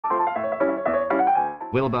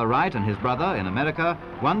Wilbur Wright and his brother in America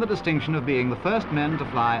won the distinction of being the first men to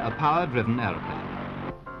fly a power-driven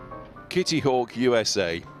aeroplane. Kitty Hawk,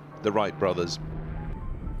 USA, the Wright brothers.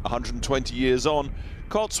 120 years on,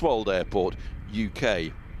 Cotswold Airport,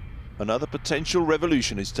 UK. Another potential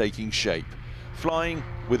revolution is taking shape. Flying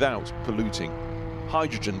without polluting.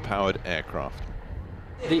 Hydrogen-powered aircraft.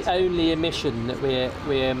 The only emission that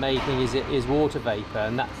we're making is water vapour,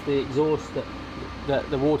 and that's the exhaust that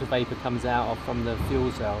the water vapour comes out of from the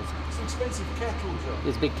fuel cells. It's an expensive kettle, John.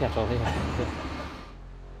 It's a big kettle, yeah.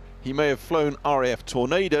 He may have flown RAF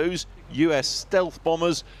Tornadoes, US stealth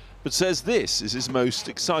bombers, but says this is his most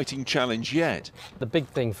exciting challenge yet. The big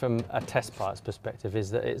thing from a test pilot's perspective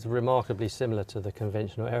is that it's remarkably similar to the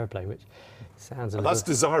conventional aeroplane, which sounds that's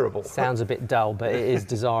desirable. Sounds a bit dull, but it is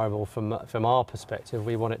desirable from our perspective.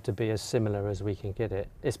 We want it to be as similar as we can get it,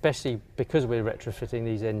 especially because we're retrofitting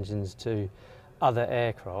these engines to other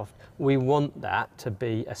aircraft. We want that to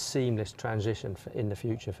be a seamless transition in the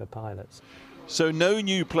future for pilots. So no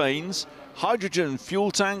new planes, hydrogen fuel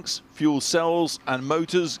tanks, fuel cells and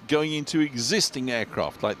motors going into existing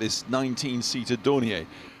aircraft like this 19-seater Dornier.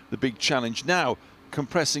 The big challenge now,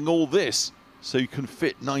 compressing all this so you can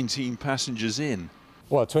fit 19 passengers in.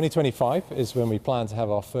 Well, 2025 is when we plan to have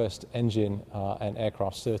our first engine and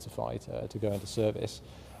aircraft certified to go into service.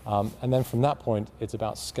 And then from that point, it's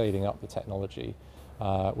about scaling up the technology.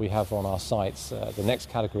 We have on our sites the next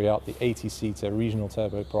category up, the 80-seater regional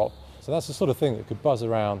turboprop. So that's the sort of thing that could buzz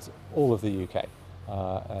around all of the UK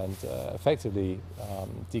and effectively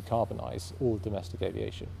decarbonise all domestic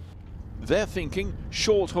aviation. They're thinking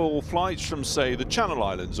short-haul flights from, say, the Channel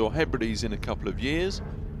Islands or Hebrides in a couple of years,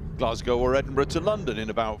 Glasgow or Edinburgh to London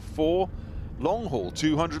in about 4, long-haul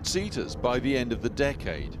 200-seaters by the end of the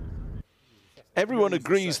decade. Everyone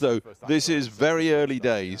agrees, though, this is very early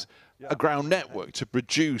days. A ground network to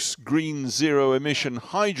produce green zero-emission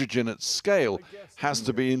hydrogen at scale has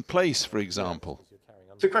to be in place, for example.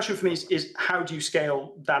 The question for me is how do you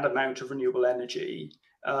scale that amount of renewable energy?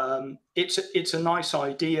 It's a nice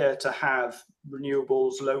idea to have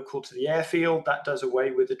renewables local to the airfield. That does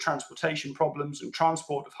away with the transportation problems, and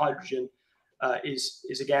transport of hydrogen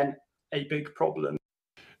is again a big problem.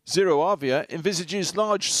 Zero Avia envisages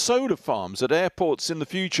large solar farms at airports in the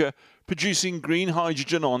future, producing green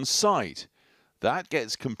hydrogen on site. That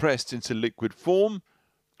gets compressed into liquid form,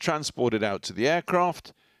 transported out to the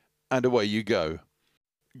aircraft, and away you go.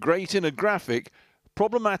 Great in a graphic,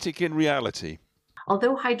 problematic in reality.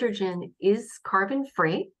 Although hydrogen is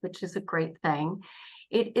carbon-free, which is a great thing,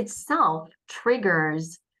 it itself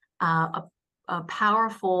triggers a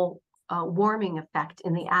powerful warming effect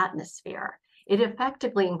in the atmosphere. It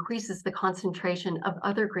effectively increases the concentration of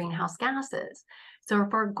other greenhouse gases. So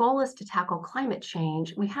if our goal is to tackle climate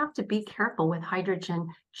change, we have to be careful with hydrogen,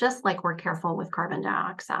 just like we're careful with carbon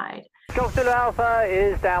dioxide. Gloucestershire Alpha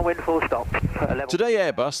is downwind, full stop. Today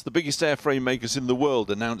Airbus, the biggest airframe makers in the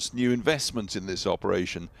world, announced new investment in this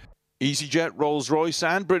operation. EasyJet, Rolls-Royce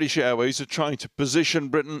and British Airways are trying to position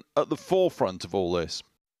Britain at the forefront of all this.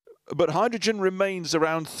 But hydrogen remains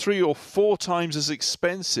around 3 or 4 times as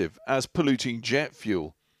expensive as polluting jet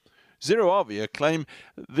fuel. Zero Avia claim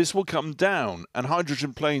this will come down and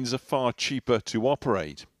hydrogen planes are far cheaper to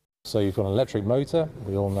operate. So you've got an electric motor.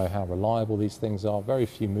 We all know how reliable these things are, very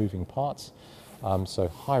few moving parts, so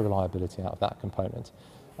high reliability out of that component.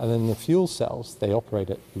 And then the fuel cells, they operate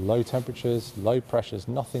at low temperatures, low pressures,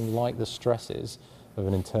 nothing like the stresses of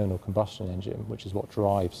an internal combustion engine, which is what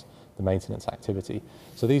drives the maintenance activity.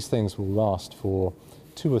 So these things will last for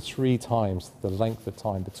 2 or 3 times the length of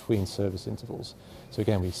time between service intervals. So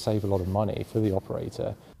again, we save a lot of money for the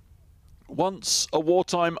operator. Once a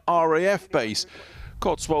wartime RAF base,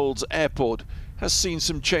 Cotswolds Airport has seen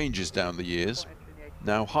some changes down the years.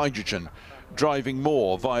 Now hydrogen, driving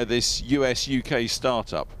more via this US-UK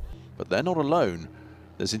startup. But they're not alone.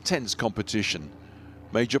 There's intense competition.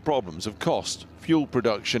 Major problems of cost, fuel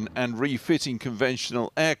production and refitting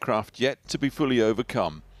conventional aircraft yet to be fully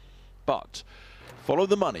overcome. But follow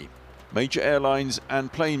the money. Major airlines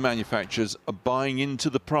and plane manufacturers are buying into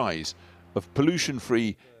the prize of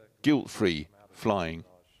pollution-free, guilt-free flying.